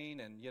cocaine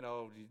and,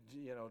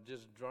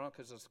 just drunk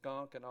as a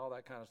skunk and all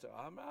that kind of stuff.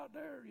 I'm out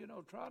there,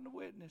 trying to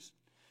witness,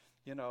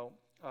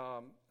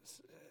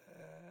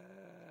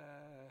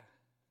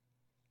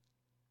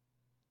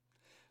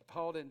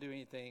 Paul didn't do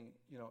anything,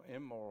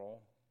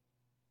 immoral,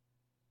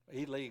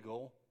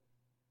 illegal,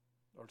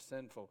 or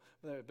sinful.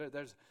 But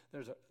there's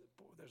a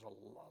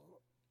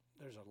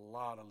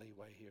lot of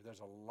leeway here. There's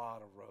a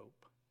lot of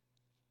rope.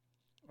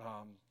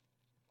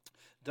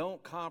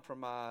 Don't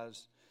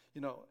compromise.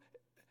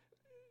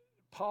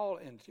 Paul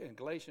in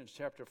Galatians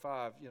chapter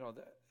 5,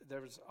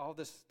 there was all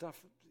this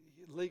stuff,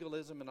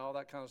 legalism and all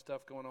that kind of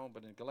stuff going on.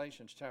 But in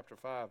Galatians chapter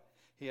 5,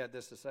 he had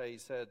this to say. He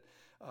said,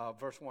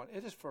 verse 1,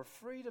 it is for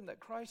freedom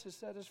that Christ has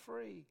set us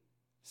free.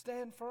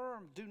 Stand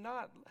firm. Do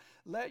not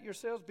let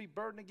yourselves be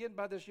burdened again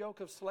by this yoke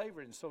of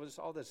slavery. And so it's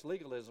all this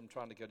legalism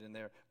trying to get in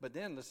there. But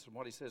then listen to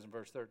what he says in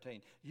verse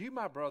 13. You,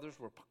 my brothers,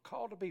 were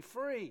called to be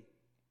free.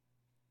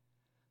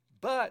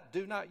 But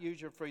do not use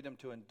your freedom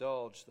to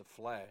indulge the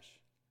flesh.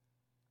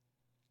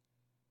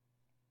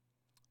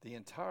 The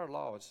entire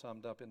law is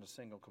summed up in a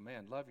single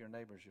command. Love your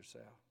neighbors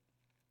yourself.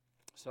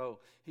 So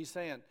he's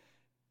saying,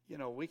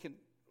 we can,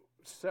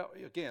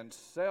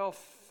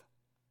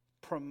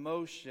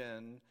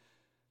 self-promotion,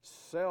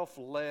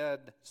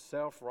 self-led,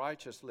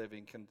 self-righteous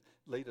living can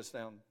lead us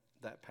down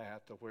that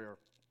path to where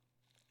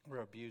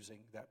we're abusing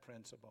that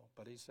principle.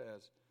 But he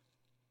says,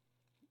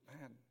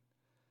 man,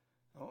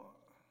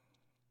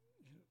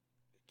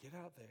 get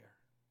out there.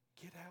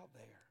 Get out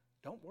there.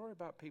 Don't worry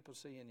about people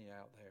seeing you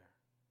out there,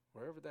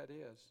 wherever that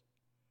is.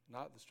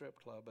 Not the strip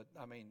club, but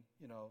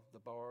the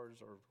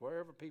bars or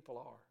wherever people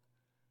are.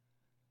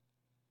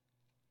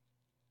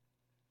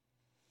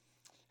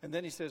 And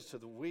then he says, to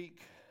the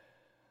weak,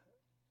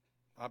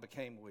 I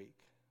became weak.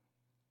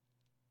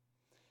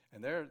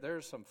 And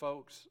there's some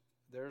folks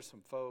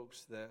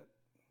that,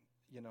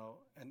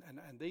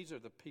 and these are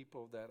the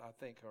people that I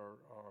think are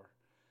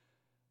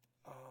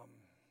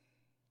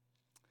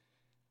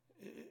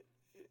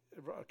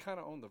kind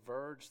of on the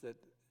verge that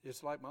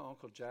it's like my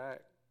Uncle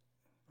Jack.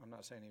 I'm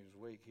not saying he was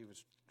weak, he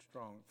was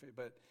strong,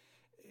 but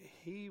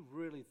he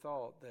really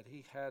thought that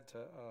he had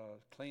to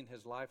clean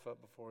his life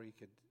up before he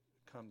could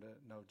come to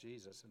know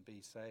Jesus and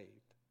be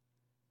saved.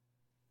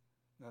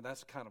 Now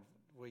that's kind of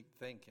weak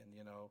thinking,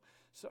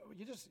 So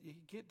you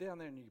get down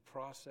there and you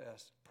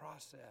process,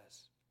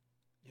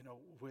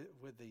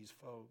 with these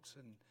folks,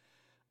 and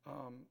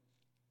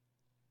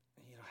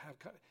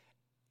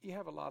you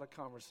have a lot of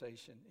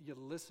conversation. You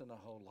listen a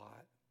whole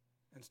lot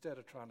instead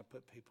of trying to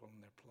put people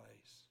in their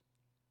place.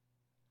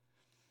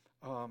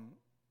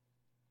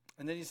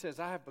 And then he says,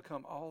 I have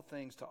become all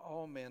things to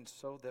all men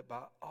so that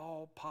by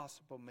all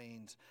possible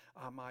means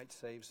I might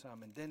save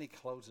some. And then he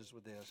closes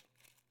with this.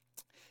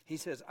 He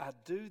says, I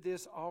do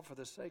this all for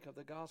the sake of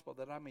the gospel,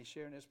 that I may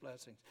share in his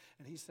blessings.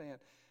 And he's saying,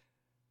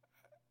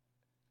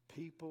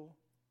 people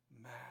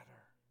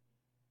matter.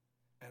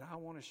 And I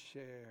want to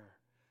share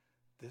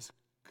this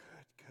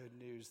good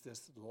news,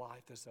 this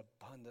life, this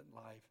abundant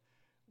life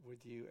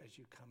with you as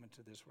you come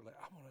into this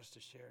relationship. I want us to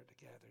share it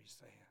together, he's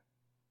saying.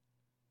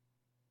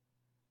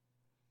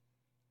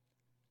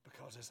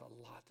 Because it's a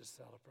lot to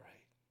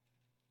celebrate.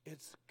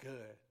 It's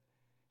good.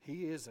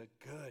 He is a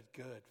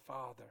good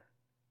Father.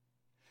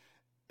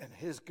 And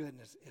his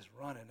goodness is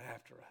running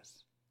after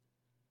us.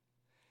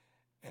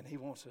 And he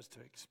wants us to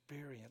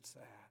experience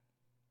that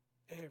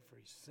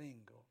every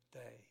single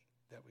day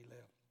that we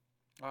live.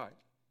 All right.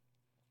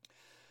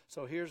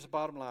 So here's the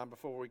bottom line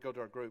before we go to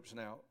our groups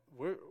now.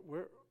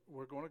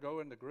 we're going to go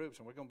into groups,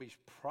 and we're going to be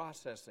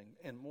processing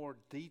in more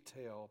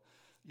detail,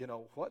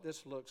 what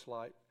this looks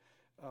like.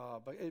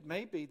 But it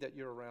may be that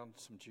you're around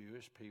some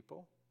Jewish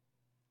people.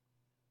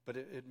 But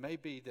it may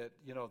be that,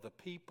 the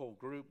people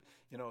group,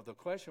 the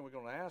question we're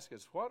going to ask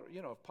is,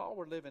 if Paul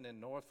were living in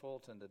North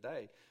Fulton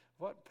today,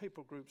 what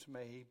people groups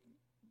may he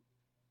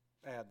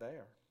add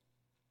there?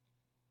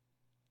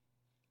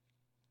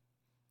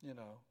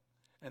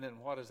 And then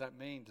what does that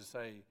mean to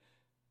say,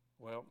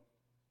 well,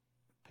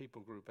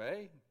 people group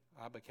A,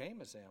 I became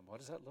as them. What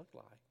does that look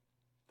like?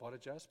 What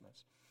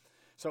adjustments?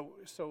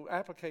 So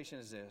application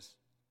is this,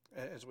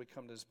 as we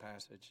come to this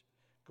passage,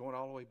 going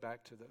all the way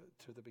back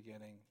to the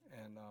beginning,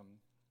 and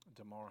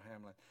Damar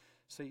Hamlin.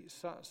 See,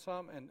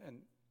 some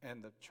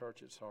and the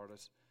church at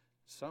Sardis,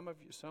 some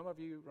of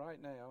you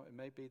right now, it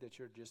may be that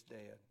you're just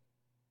dead.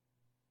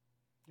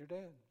 You're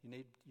dead.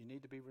 You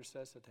need to be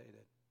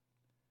resuscitated.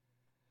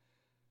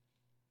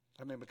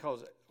 I mean,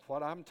 because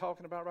what I'm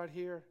talking about right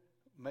here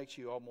makes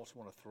you almost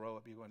want to throw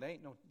up. You going,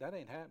 that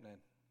ain't happening.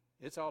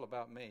 It's all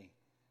about me.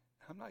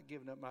 I'm not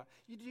giving up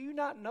do you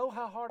not know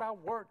how hard I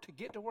worked to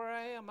get to where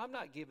I am? I'm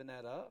not giving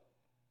that up.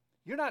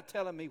 You're not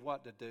telling me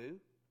what to do.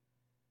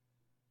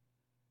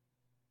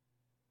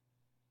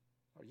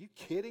 Are you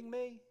kidding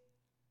me?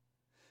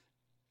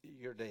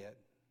 You're dead.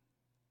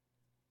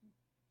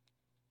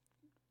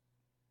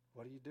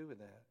 What do you do with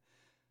that?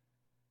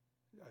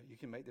 You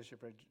can make this your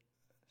prayer.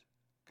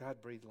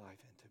 God, breathe life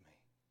into me.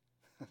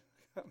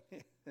 Come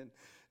in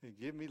and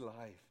give me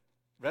life.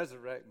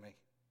 Resurrect me.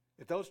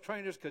 If those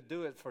trainers could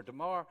do it for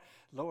Damar,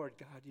 Lord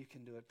God, you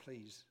can do it.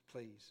 Please,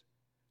 please.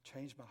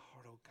 Change my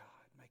heart, oh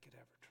God. Make it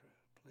ever true.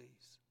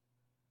 Please.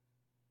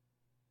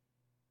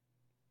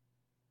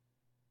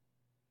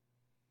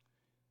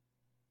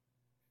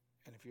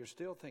 And if you're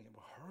still thinking,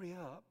 well, hurry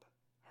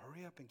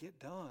up and get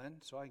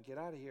done so I can get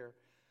out of here,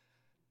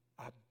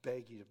 I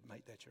beg you to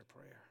make that your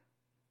prayer.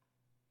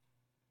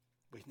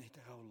 We need to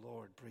go,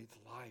 Lord, breathe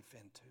life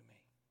into me.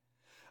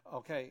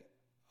 Okay,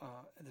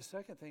 and the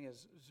second thing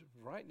is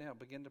right now,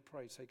 begin to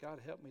pray. Say, God,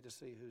 help me to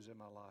see who's in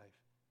my life.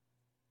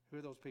 Who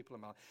are those people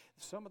in my life?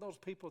 Some of those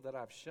people that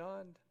I've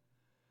shunned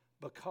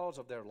because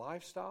of their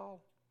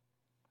lifestyle,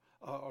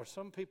 or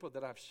some people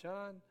that I've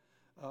shunned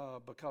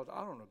because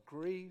I don't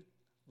agree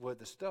with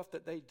the stuff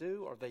that they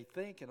do or they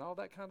think and all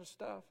that kind of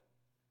stuff.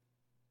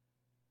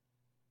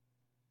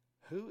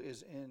 Who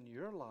is in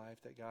your life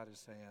that God is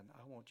saying, I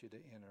want you to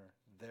enter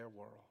their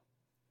world?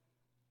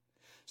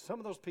 Some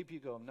of those people you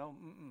go, no,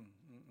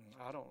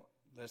 I don't,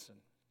 listen.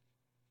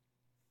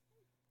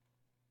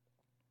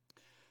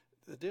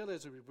 The deal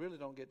is that we really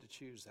don't get to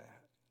choose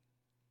that.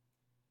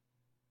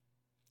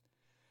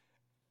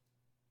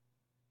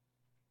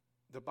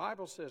 The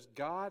Bible says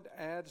God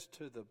adds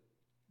to the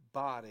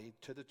body,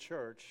 to the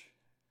church,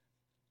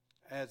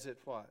 as it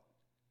what?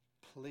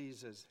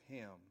 Pleases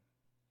him.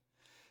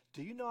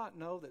 Do you not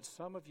know that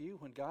some of you,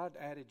 when God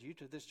added you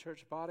to this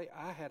church body,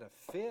 I had a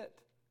fit?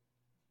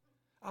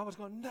 I was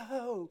going,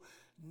 no,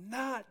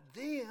 not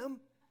them.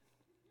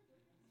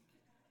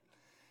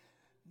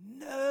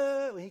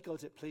 No. He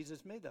goes, it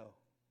pleases me though.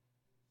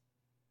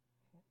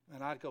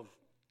 And I'd go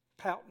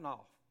pouting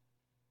off.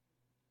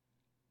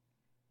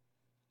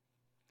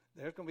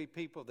 There's going to be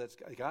people that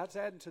God's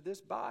adding to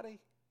this body.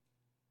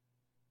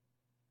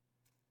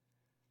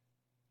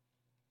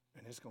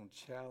 And it's going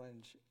to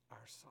challenge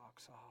our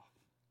socks off.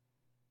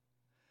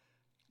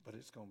 But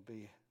it's going to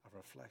be a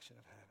reflection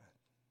of heaven.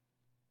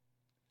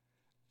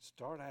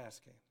 Start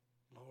asking,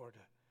 Lord,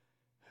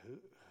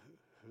 who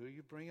are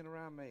you bringing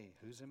around me?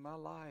 Who's in my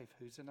life?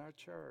 Who's in our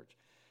church?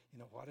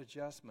 What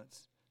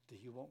adjustments do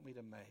you want me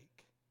to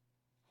make?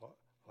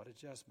 What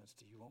adjustments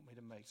do you want me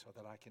to make so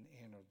that I can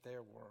enter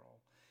their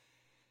world?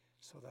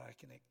 So that I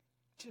can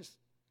just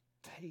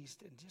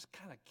taste and just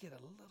kind of get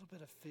a little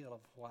bit of feel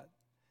of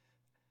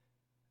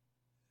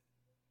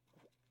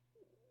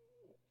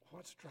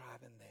what's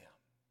driving them.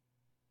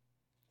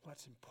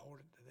 What's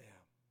important to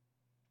them.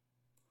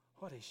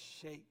 What has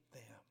shaped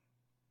them.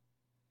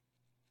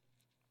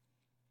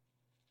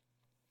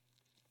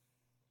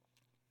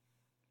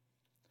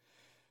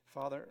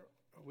 Father,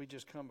 we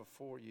just come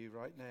before you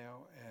right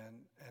now,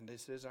 and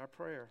this is our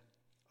prayer.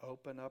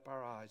 Open up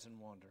our eyes and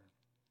wonder.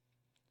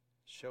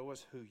 Show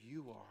us who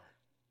you are.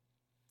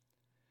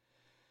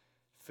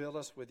 Fill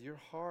us with your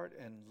heart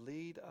and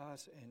lead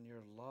us in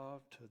your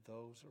love to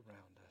those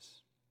around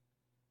us.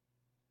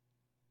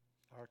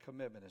 Our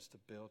commitment is to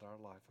build our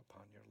life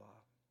upon your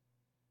love,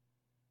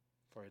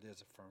 for it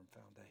is a firm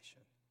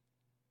foundation.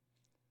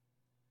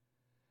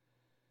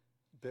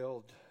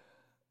 Build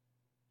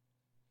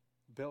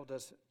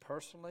us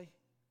personally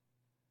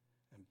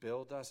and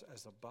build us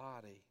as a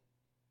body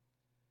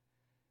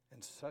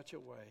in such a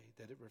way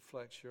that it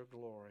reflects your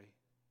glory,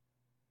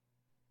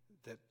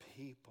 that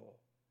people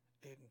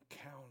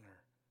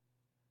encounter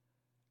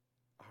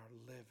our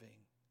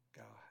living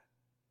God.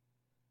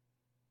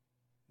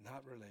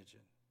 Not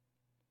religion,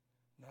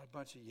 not a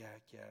bunch of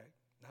yak,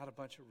 not a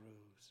bunch of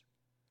rules,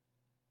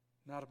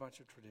 not a bunch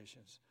of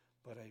traditions,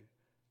 but a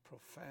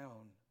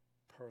profound,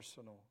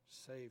 personal,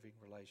 saving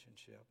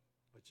relationship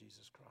with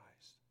Jesus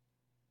Christ.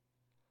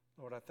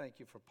 Lord, I thank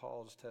you for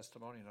Paul's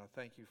testimony, and I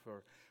thank you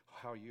for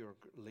how you're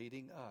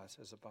leading us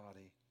as a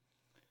body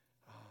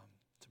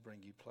to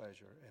bring you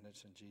pleasure. And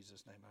it's in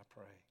Jesus' name I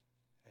pray.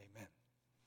 Amen.